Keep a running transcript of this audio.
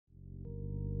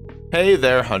Hey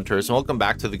there, hunters, and welcome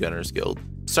back to the Gunners Guild.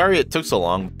 Sorry it took so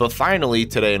long, but finally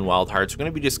today in Wild Hearts we're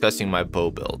going to be discussing my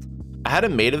bow build. I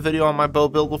hadn't made a video on my bow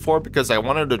build before because I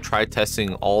wanted to try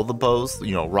testing all the bows,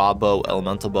 raw bow,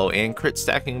 elemental bow, and crit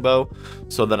stacking bow,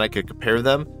 so that I could compare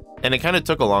them, and it kind of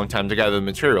took a long time to gather the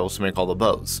materials to make all the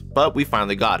bows, but we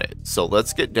finally got it. So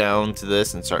let's get down to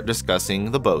this and start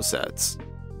discussing the bow sets.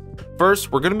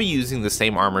 First, we're going to be using the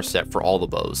same armor set for all the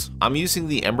bows. I'm using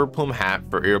the Ember Plume hat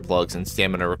for earplugs and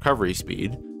stamina recovery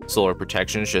speed. Solar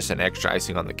protection is just an extra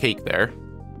icing on the cake there.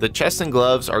 The chest and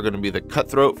gloves are going to be the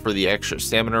Cutthroat for the extra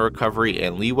stamina recovery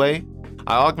and leeway.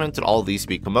 I augmented all of these to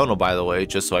be kimono, by the way,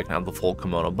 just so I can have the full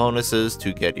kimono bonuses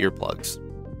to get earplugs.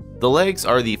 The legs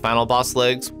are the final boss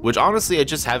legs, which honestly I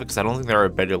just have because I don't think there are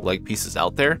better leg pieces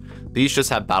out there. These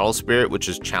just have Battle Spirit, which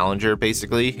is Challenger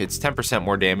basically. It's 10%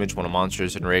 more damage when a monster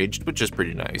is enraged, which is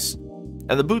pretty nice.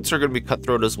 And the boots are going to be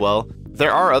Cutthroat as well.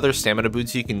 There are other stamina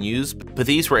boots you can use, but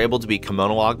these were able to be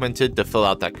kimono augmented to fill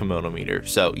out that kimono meter.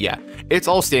 So yeah, it's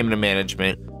all stamina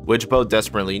management, which bow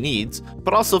desperately needs,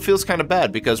 but also feels kind of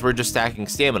bad because we're just stacking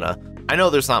stamina. I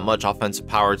know there's not much offensive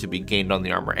power to be gained on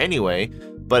the armor anyway,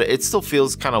 but it still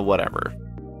feels kind of whatever.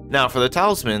 Now for the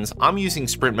talismans, I'm using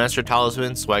Sprint Master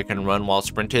talismans so I can run while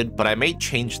sprinted, but I may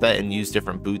change that and use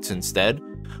different boots instead.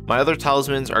 My other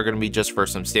talismans are going to be just for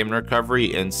some stamina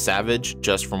recovery and Savage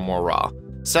just for more raw.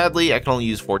 Sadly, I can only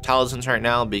use 4 talismans right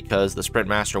now because the Sprint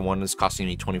Master one is costing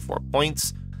me 24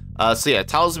 points. So yeah,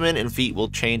 talisman and feet will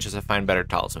change as I find better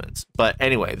talismans. But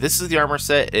anyway, this is the armor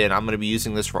set and I'm going to be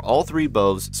using this for all 3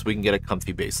 bows so we can get a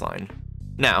comfy baseline.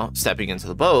 Now, stepping into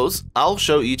the bows, I'll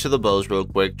show each of the bows real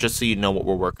quick just so you know what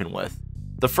we're working with.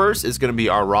 The first is going to be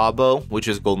our raw bow, which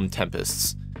is Golden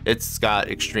Tempests. It's got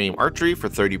Extreme Archery for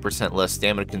 30% less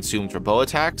stamina consumed for bow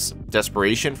attacks,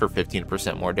 Desperation for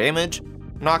 15% more damage,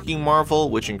 Knocking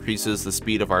Marvel, which increases the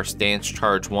speed of our stance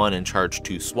Charge 1 and Charge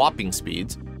 2 swapping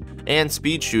speeds, and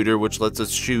Speed Shooter, which lets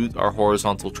us shoot our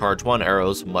horizontal Charge 1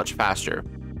 arrows much faster.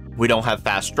 We don't have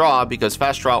Fast Draw because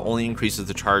Fast Draw only increases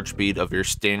the charge speed of your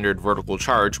standard vertical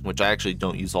charge, which I actually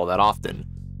don't use all that often.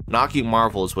 Knocking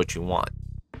Marvel is what you want.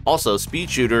 Also, Speed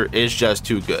Shooter is just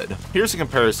too good. Here's a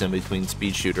comparison between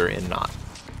Speed Shooter and not.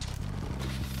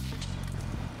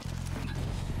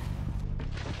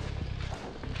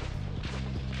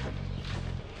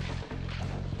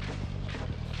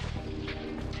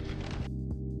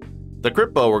 The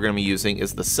crit bow we're going to be using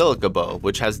is the Silica bow,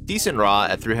 which has decent raw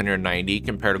at 390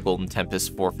 compared to Golden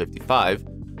Tempest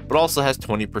 455, but also has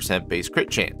 20% base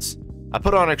crit chance. I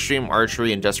put on Extreme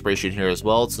Archery and Desperation here as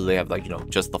well, so they have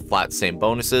just the flat same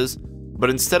bonuses,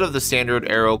 but instead of the standard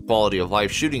arrow quality of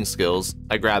life shooting skills,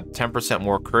 I grabbed 10%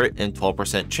 more crit and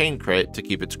 12% chain crit to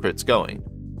keep its crits going.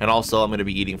 And also I'm going to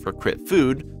be eating for crit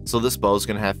food, so this bow is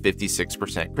going to have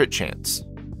 56% crit chance.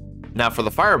 Now for the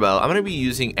fire bow, I'm going to be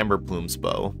using Ember Plume's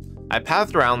bow. I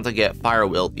pathed around to get Fire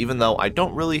Wilt, even though I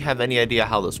don't really have any idea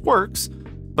how this works,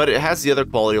 but it has the other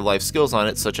quality of life skills on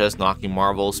it, such as Knocking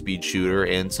Marvel, Speed Shooter,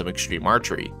 and some Extreme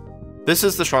Archery. This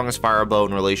is the strongest fire bow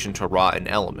in relation to raw and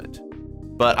element.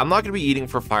 But I'm not going to be eating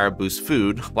for fire boost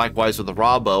food. Likewise with the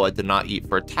raw bow, I did not eat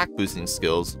for attack boosting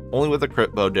skills, only with the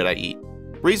crit bow did I eat.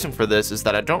 Reason for this is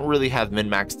that I don't really have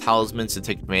min-max talismans to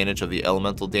take advantage of the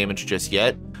elemental damage just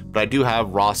yet, but I do have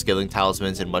raw scaling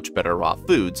talismans and much better raw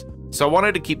foods. So I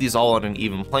wanted to keep these all on an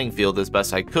even playing field as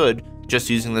best I could, just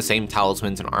using the same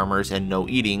talismans and armors and no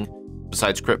eating,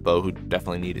 besides Crit Bow who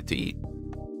definitely needed to eat.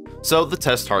 So the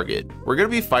test target. We're going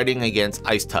to be fighting against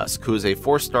Ice Tusk, who is a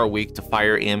 4-star weak to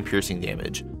fire and piercing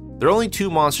damage. There are only 2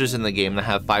 monsters in the game that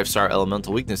have 5-star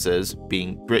elemental weaknesses,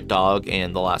 being Grit Dog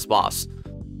and the last boss.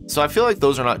 So I feel like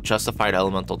those are not justified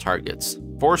elemental targets.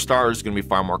 4-star is going to be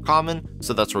far more common,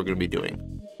 so that's what we're going to be doing.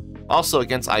 Also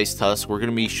against Ice Tusk, we're going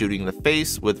to be shooting the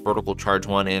face with vertical Charge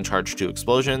 1 and Charge 2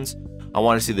 explosions. I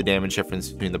want to see the damage difference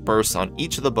between the bursts on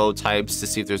each of the bow types to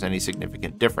see if there's any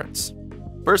significant difference.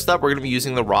 First up, we're going to be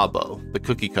using the raw bow, the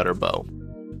Cookie Cutter bow.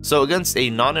 So against a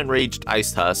non-enraged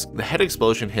Ice Tusk, the head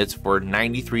explosion hits for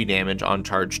 93 damage on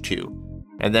Charge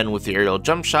 2. And then with the aerial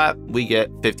jump shot, we get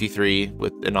 53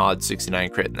 with an odd 69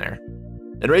 crit in there.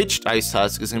 Enraged Ice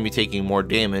Tusk is going to be taking more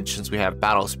damage since we have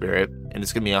Battle Spirit, and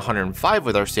it's going to be 105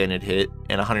 with our standard hit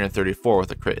and 134 with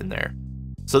a crit in there.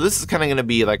 So this is kind of going to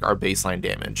be like our baseline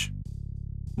damage.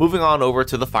 Moving on over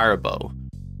to the fire bow.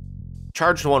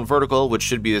 Charged 1 vertical, which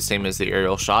should be the same as the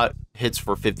aerial shot, hits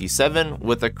for 57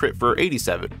 with a crit for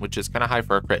 87, which is kind of high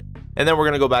for a crit. And then we're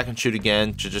going to go back and shoot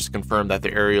again to just confirm that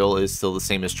the aerial is still the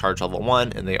same as charge level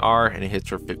 1, and they are, and it hits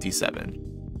for 57.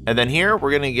 And then here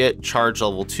we're going to get charge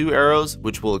level 2 arrows,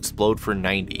 which will explode for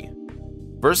 90.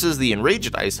 Versus the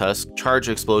enraged Ice Tusk, charge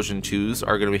explosion 2s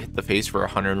are going to hit the face for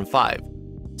 105.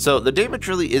 So the damage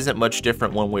really isn't much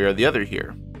different one way or the other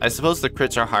here. I suppose the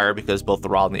crits are higher because both the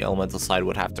raw and the elemental side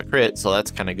would have to crit, so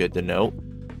that's kind of good to note.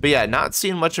 But yeah, not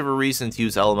seeing much of a reason to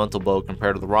use elemental bow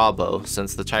compared to the raw bow,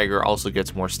 since the tiger also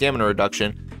gets more stamina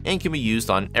reduction and can be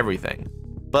used on everything.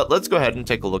 But let's go ahead and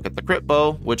take a look at the crit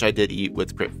bow, which I did eat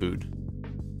with crit food.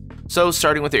 So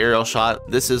starting with the aerial shot,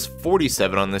 this is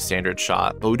 47 on the standard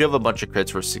shot, but we do have a bunch of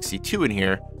crits for 62 in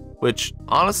here, which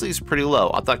honestly is pretty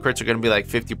low. I thought crits are going to be like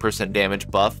 50% damage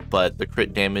buff, but the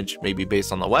crit damage may be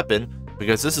based on the weapon,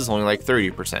 because this is only like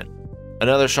 30%.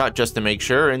 Another shot just to make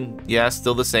sure, and yeah,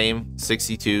 still the same,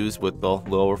 62s with the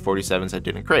lower 47s that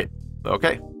didn't crit.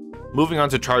 Okay. Moving on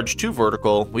to charge 2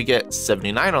 vertical, we get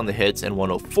 79 on the hits and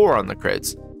 104 on the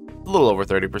crits, a little over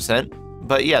 30%.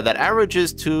 But yeah, that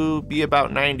averages to be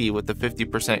about 90 with the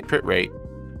 50% crit rate.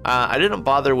 I didn't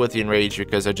bother with the enrage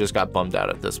because I just got bummed out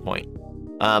at this point.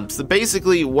 So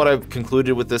basically what I've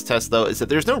concluded with this test though is that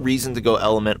there's no reason to go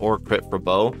element or crit for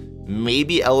bow.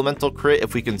 Maybe elemental crit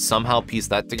if we can somehow piece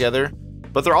that together,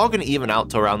 but they're all going to even out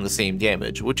to around the same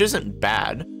damage, which isn't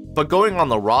bad. But going on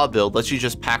the raw build lets you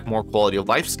just pack more quality of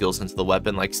life skills into the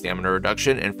weapon, like stamina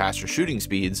reduction and faster shooting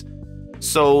speeds,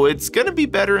 so it's going to be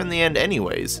better in the end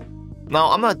anyways.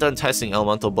 Now, I'm not done testing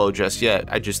elemental bow just yet.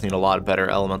 I just need a lot of better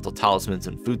elemental talismans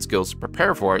and food skills to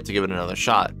prepare for it to give it another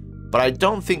shot. But I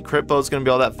don't think crit bow is going to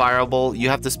be all that fireable. You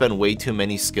have to spend way too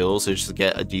many skills to just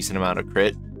get a decent amount of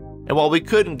crit. And while we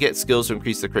couldn't get skills to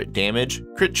increase the crit damage,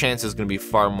 crit chance is going to be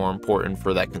far more important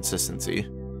for that consistency.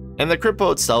 And the crit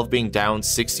bow itself being down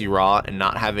 60 raw and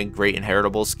not having great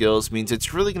inheritable skills means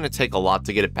it's really going to take a lot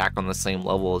to get it back on the same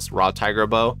level as raw tiger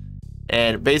bow.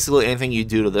 And basically anything you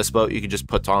do to this bow, you can just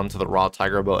put on to the raw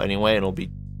tiger bow anyway, and it'll be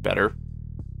better.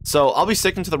 So I'll be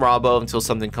sticking to the raw bow until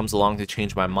something comes along to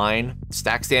change my mind,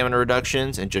 stack stamina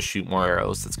reductions, and just shoot more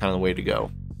arrows. That's kind of the way to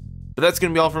go. But that's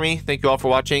going to be all for me. Thank you all for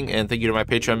watching, and thank you to my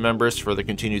Patreon members for the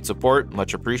continued support.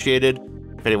 Much appreciated.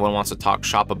 If anyone wants to talk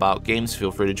shop about games,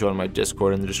 feel free to join my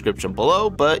Discord in the description below.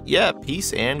 But yeah,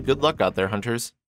 peace and good luck out there, hunters.